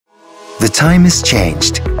The time has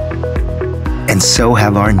changed, and so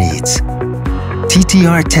have our needs.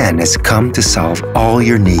 TTR-10 has come to solve all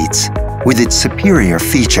your needs with its superior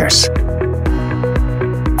features.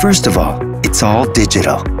 First of all, it's all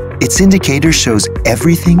digital. Its indicator shows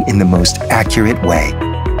everything in the most accurate way.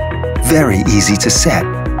 Very easy to set.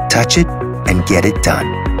 Touch it and get it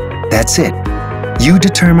done. That's it. You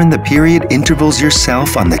determine the period intervals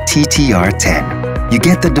yourself on the TTR-10. You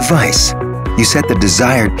get the device. You set the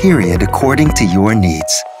desired period according to your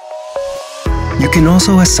needs. You can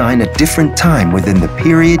also assign a different time within the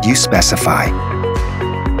period you specify.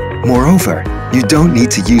 Moreover, you don't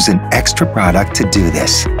need to use an extra product to do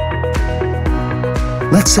this.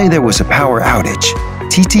 Let's say there was a power outage.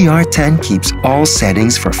 TTR-10 keeps all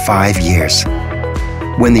settings for 5 years.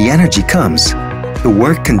 When the energy comes, the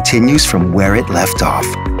work continues from where it left off.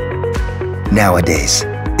 Nowadays,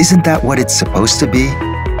 isn't that what it's supposed to be?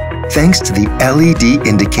 Thanks to the LED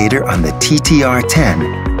indicator on the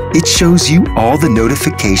TTR-10, it shows you all the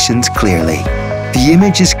notifications clearly. The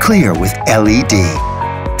image is clear with LED.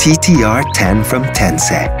 TTR-10 from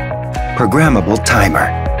Tense. Programmable timer.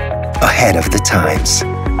 Ahead of the times.